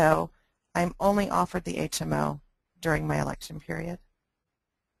PPO, I'm only offered the HMO during my election period.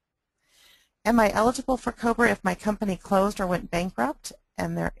 Am I eligible for COBRA if my company closed or went bankrupt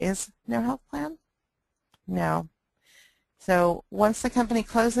and there is no health plan? No. So once the company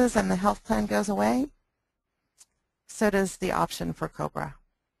closes and the health plan goes away, so does the option for COBRA.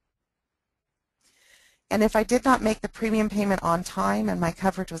 And if I did not make the premium payment on time and my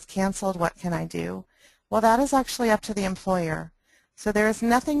coverage was canceled, what can I do? Well, that is actually up to the employer. So there is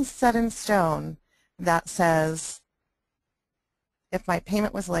nothing set in stone that says if my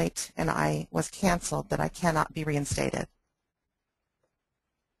payment was late and I was canceled that I cannot be reinstated.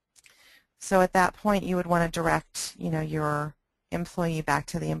 So at that point, you would want to direct, your employee back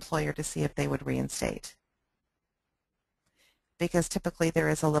to the employer to see if they would reinstate. Because typically there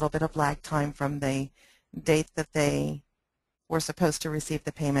is a little bit of lag time from the date that they were supposed to receive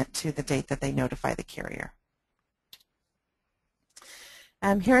the payment to the date that they notify the carrier.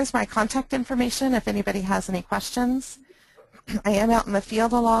 Here is my contact information if anybody has any questions. I am out in the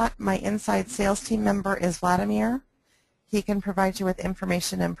field a lot. My inside sales team member is Vladimir. He can provide you with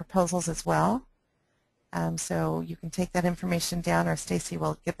information and proposals as well. So you can take that information down, or Stacy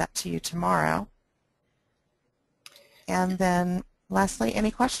will give that to you tomorrow. And then lastly, any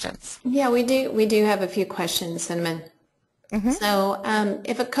questions? Yeah, we do have a few questions, Cinnamon. So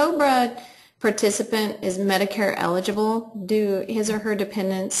if a COBRA participant is Medicare eligible, do his or her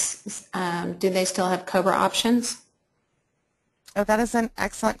dependents, do they still have COBRA options? Oh, that is an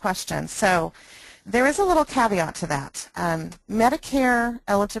excellent question. So there is a little caveat to that. Medicare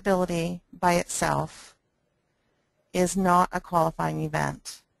eligibility by itself is not a qualifying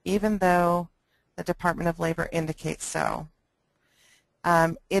event, even though the Department of Labor indicates so.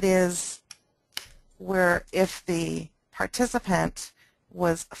 It is where if the participant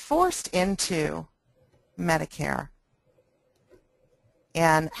was forced into Medicare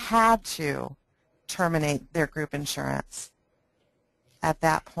and had to terminate their group insurance, at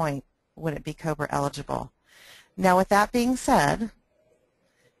that point would it be COBRA eligible. Now, with that being said,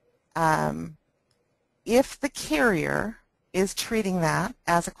 if the carrier is treating that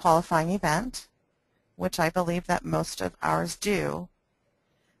as a qualifying event, which I believe that most of ours do,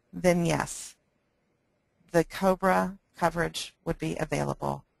 then yes, the COBRA coverage would be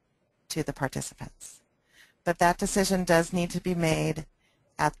available to the participants. But that decision does need to be made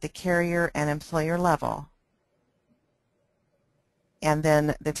at the carrier and employer level. And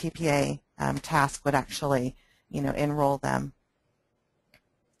then the TPA TASC would actually, enroll them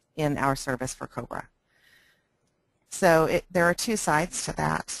in our service for COBRA. So there are two sides to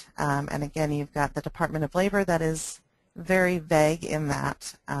that. And again, you've got the Department of Labor that is very vague in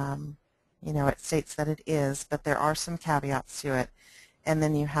that. It states that it is, but there are some caveats to it. And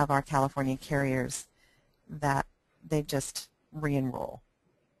then you have our California carriers that they just re-enroll.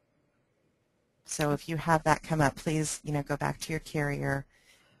 So if you have that come up, please, go back to your carrier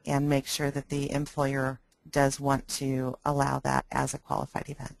and make sure that the employer does want to allow that as a qualified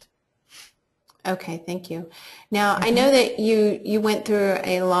event. Okay, thank you. Now, I know that you went through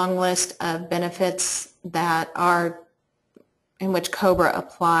a long list of benefits that are in which COBRA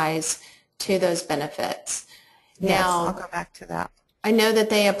applies to those benefits. Yes, Now, I'll go back to that. I know that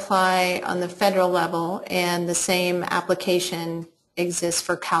they apply on the federal level, and the same application exists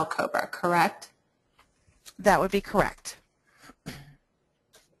for Cal COBRA, correct? That would be correct.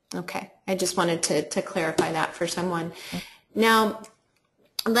 Okay, I just wanted to clarify that for someone. Now,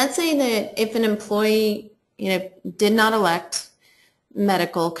 let's say that if an employee, did not elect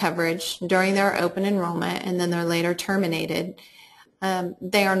medical coverage during their open enrollment and then they're later terminated,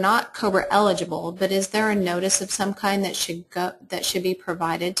 they are not COBRA eligible, but is there a notice of some kind that should be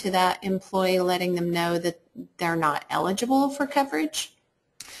provided to that employee, letting them know that they're not eligible for coverage?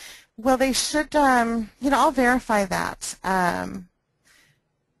 Well, they should, I'll verify that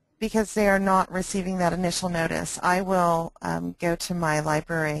because they are not receiving that initial notice. I will go to my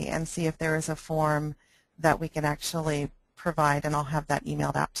library and see if there is a form that we can actually provide, and I'll have that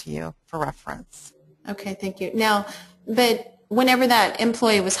emailed out to you for reference. Okay, thank you. Now, but whenever that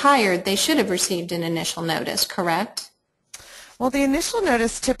employee was hired, they should have received an initial notice, correct? Well, the initial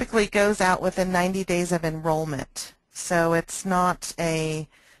notice typically goes out within 90 days of enrollment, so it's not a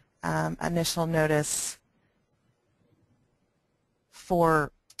initial notice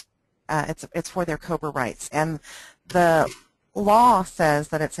for it's for their COBRA rights, and the law says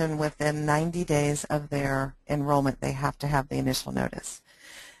that it's within 90 days of their enrollment they have to have the initial notice.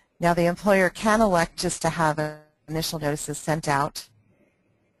 Now the employer can elect just to have initial notices sent out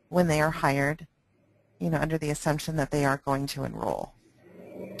when they are hired, under the assumption that they are going to enroll.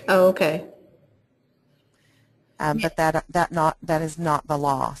 Oh, okay. But that is not the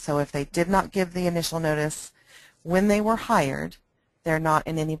law. So if they did not give the initial notice when they were hired, they're not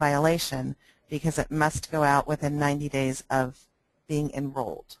in any violation because it must go out within 90 days of being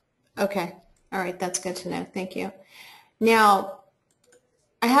enrolled. Okay. All right. That's good to know. Thank you. Now,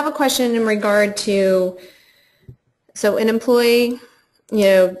 I have a question in regard to, so an employee,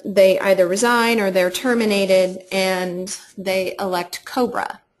 they either resign or they're terminated and they elect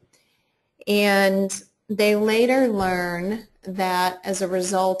COBRA. And they later learn that as a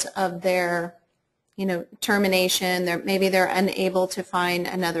result of their termination, maybe they're unable to find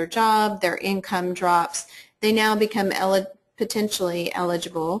another job, their income drops, they now become potentially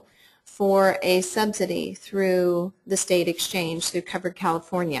eligible for a subsidy through the state exchange, through Covered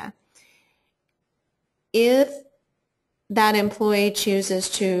California. If that employee chooses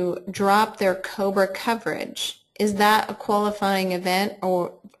to drop their COBRA coverage, is that a qualifying event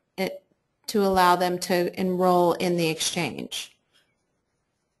or to allow them to enroll in the exchange?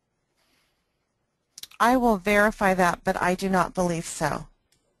 I will verify that, but I do not believe so.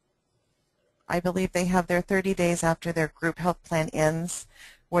 I believe they have their 30 days after their group health plan ends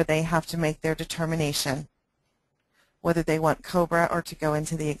where they have to make their determination whether they want COBRA or to go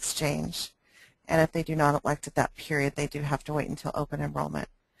into the exchange. And if they do not elect at that period, they do have to wait until open enrollment.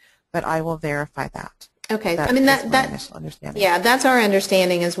 But I will verify that. Okay. That I mean, is my initial understanding. Yeah, that's our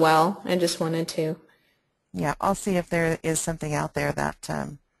understanding as well. I just wanted to. Yeah, I'll see if there is something out there that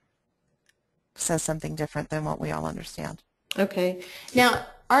says something different than what we all understand. Okay. Now,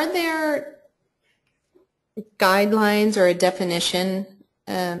 are there guidelines or a definition?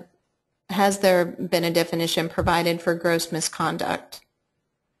 Has there been a definition provided for gross misconduct?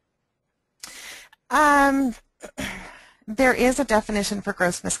 There is a definition for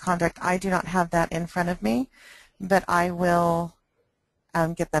gross misconduct. I do not have that in front of me, but I will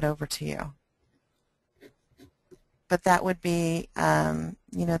get that over to you. But that would be, the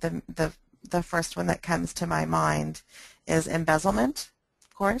first one that comes to my mind is embezzlement,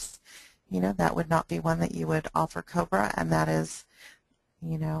 of course. That would not be one that you would offer COBRA, and that is,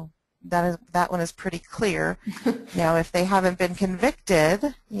 that one is pretty clear. Now, if they haven't been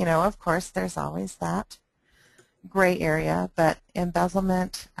convicted, of course, there's always that gray area, but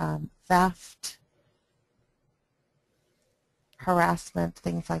embezzlement, theft, harassment,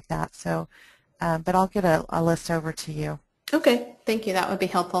 things like that. So, but I'll get a list over to you. Okay, thank you. That would be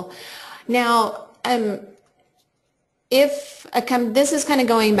helpful. Now, if this is kind of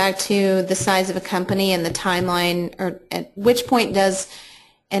going back to the size of a company and the timeline, or at which point does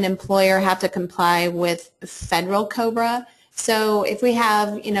an employer have to comply with federal COBRA? So if we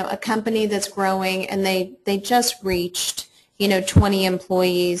have, a company that's growing and they just reached, 20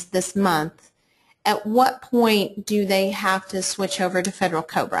 employees this month, at what point do they have to switch over to federal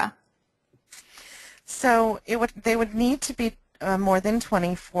COBRA? So they would need to be more than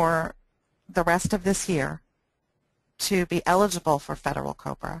 20 for the rest of this year to be eligible for federal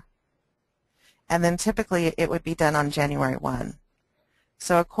COBRA. And then typically it would be done on January 1.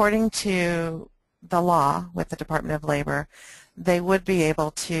 So according to the law with the Department of Labor, they would be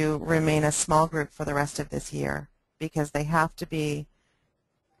able to remain a small group for the rest of this year because they have to be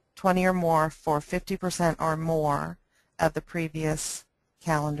 20 or more for 50% or more of the previous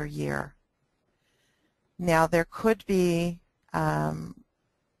calendar year. Now, there could be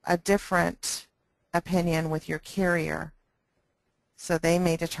a different opinion with your carrier. So they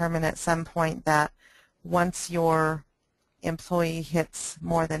may determine at some point that once your employee hits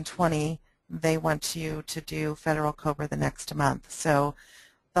more than 20, they want you to do federal COBRA the next month. So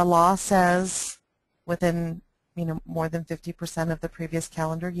the law says within more than 50% of the previous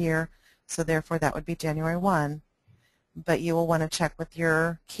calendar year, so therefore that would be January 1. But you will want to check with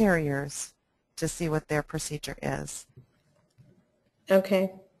your carriers to see what their procedure is.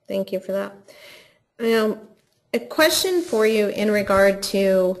 Okay, thank you for that. A question for you in regard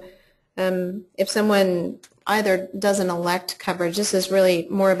to if someone either doesn't elect coverage, this is really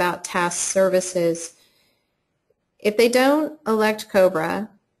more about TASC services. If they don't elect COBRA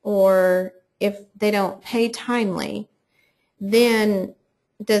or if they don't pay timely, then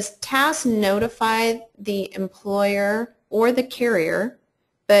does TASC notify the employer or the carrier,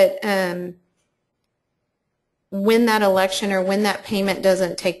 but when that election or when that payment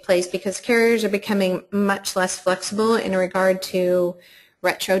doesn't take place, because carriers are becoming much less flexible in regard to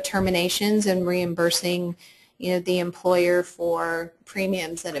retro terminations and reimbursing, the employer for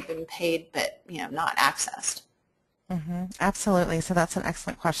premiums that have been paid but, not accessed. Absolutely. So that's an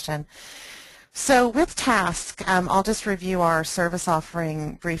excellent question. So with TASC, I'll just review our service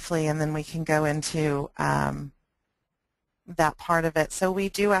offering briefly, and then we can go into that part of it. So we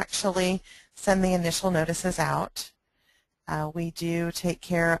do actually send the initial notices out. We do take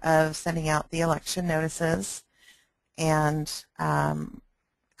care of sending out the election notices and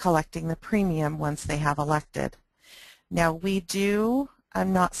collecting the premium once they have elected. Now we do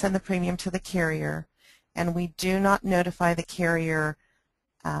not send the premium to the carrier, and we do not notify the carrier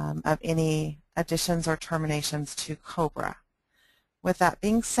of any additions or terminations to COBRA. With that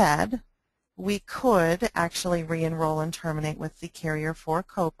being said, we could actually re-enroll and terminate with the carrier for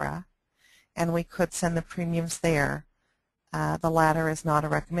COBRA, and we could send the premiums there. The latter is not a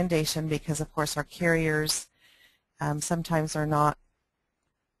recommendation because, of course, our carriers sometimes are not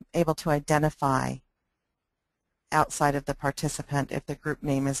able to identify outside of the participant if the group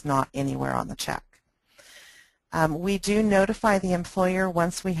name is not anywhere on the check. We do notify the employer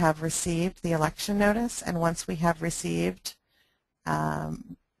once we have received the election notice and once we have received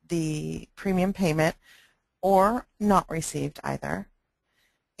the premium payment, or not received either.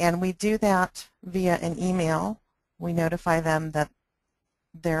 And we do that via an email. We notify them that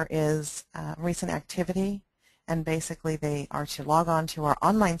there is recent activity, and basically they are to log on to our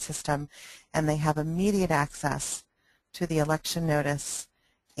online system and they have immediate access to the election notice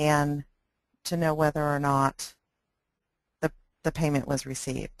and to know whether or not the payment was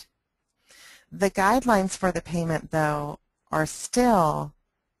received. The guidelines for the payment, though, are still,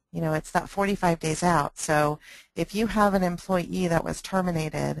 it's that 45 days out. So if you have an employee that was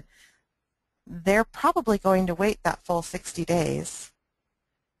terminated, they're probably going to wait that full 60 days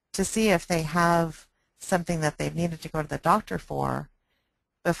to see if they have something that they've needed to go to the doctor for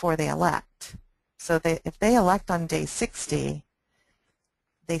before they elect. So if they elect on day 60,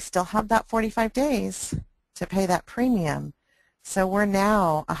 they still have that 45 days to pay that premium. So we're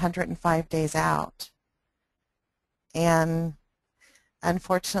now 105 days out. And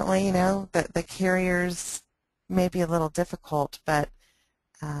unfortunately, the carriers may be a little difficult, but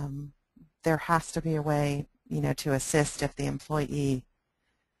there has to be a way, to assist if the employee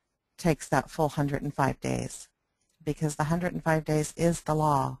takes that full 105 days, because the 105 days is the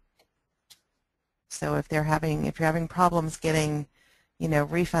law. So if you're having problems getting,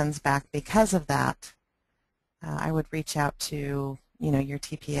 refunds back because of that, I would reach out to, your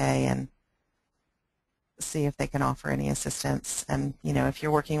TPA and see if they can offer any assistance. And, if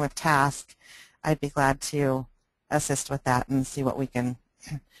you're working with TASC, I'd be glad to assist with that and see what we can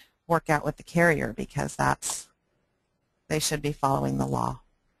work out with the carrier, because they should be following the law.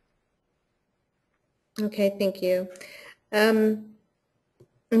 Okay, thank you.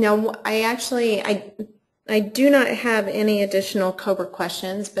 No, I do not have any additional COBRA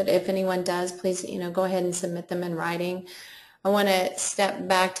questions, but if anyone does, please, go ahead and submit them in writing. I want to step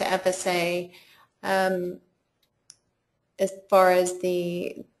back to FSA as far as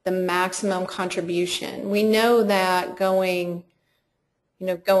the maximum contribution. We know that going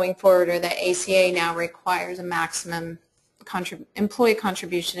forward, or that ACA now requires a maximum employee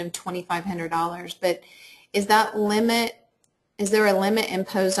contribution of $2,500, but is there a limit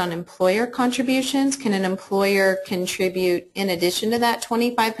imposed on employer contributions? Can an employer contribute in addition to that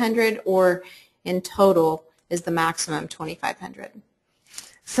 $2,500, or in total is the maximum $2,500?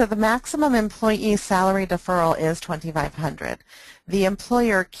 So the maximum employee salary deferral is $2,500. The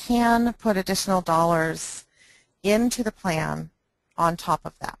employer can put additional dollars into the plan on top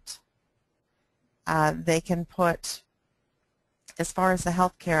of that. They can put, as far as the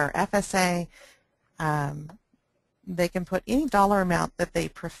healthcare FSA, they can put any dollar amount that they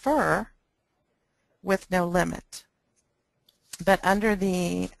prefer with no limit. But under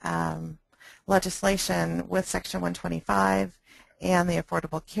the legislation with Section 125 and the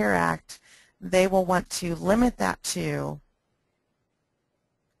Affordable Care Act, they will want to limit that to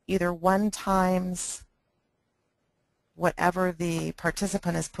either 1 times whatever the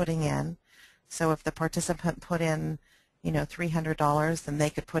participant is putting in. So if the participant put in, $300, then they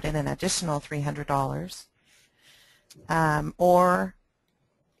could put in an additional $300. Or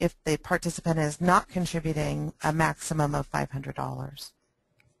if the participant is not contributing, a maximum of $500.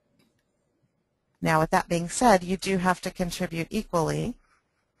 Now, with that being said, you do have to contribute equally.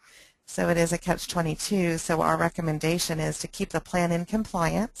 So it is a catch-22. So our recommendation is to keep the plan in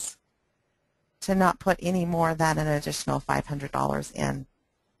compliance, to not put any more than an additional $500 in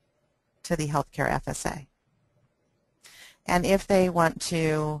to the healthcare FSA. And if they want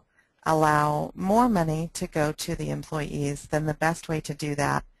to allow more money to go to the employees, then the best way to do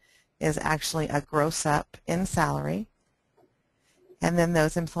that is actually a gross up in salary. And then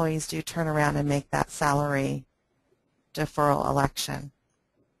those employees do turn around and make that salary deferral election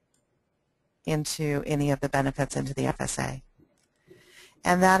into any of the benefits into the FSA.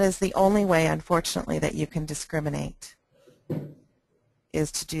 And that is the only way, unfortunately, that you can discriminate,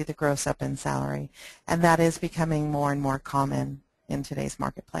 is to do the gross up in salary. And that is becoming more and more common in today's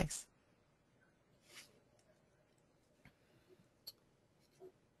marketplace.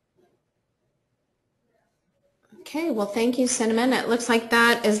 Okay, well, thank you, Cinnamon. It looks like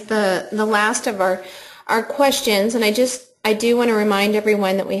that is the last of our questions, and I do want to remind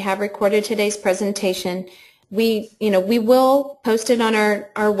everyone that we have recorded today's presentation. We will post it on our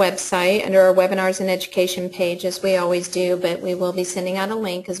website under our webinars and education page, as we always do, but we will be sending out a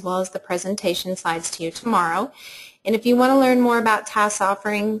link as well as the presentation slides to you tomorrow. And if you want to learn more about TASC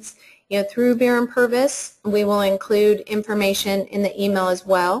offerings, through Beere&Purves, we will include information in the email as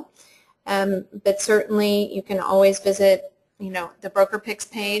well. But certainly you can always visit, the Broker Picks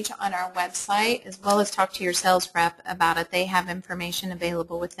page on our website, as well as talk to your sales rep about it. They have information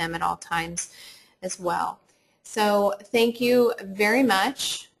available with them at all times as well. So thank you very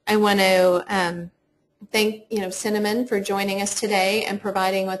much. I want to thank Cinnamon for joining us today and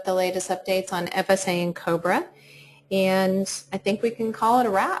providing with the latest updates on FSA and COBRA. And I think we can call it a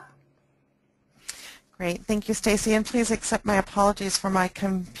wrap. Great. Thank you, Stacy. And please accept my apologies for my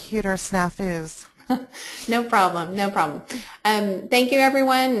computer snafus. No problem. No problem. Thank you,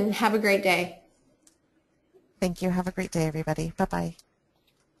 everyone, and have a great day. Thank you. Have a great day, everybody. Bye-bye.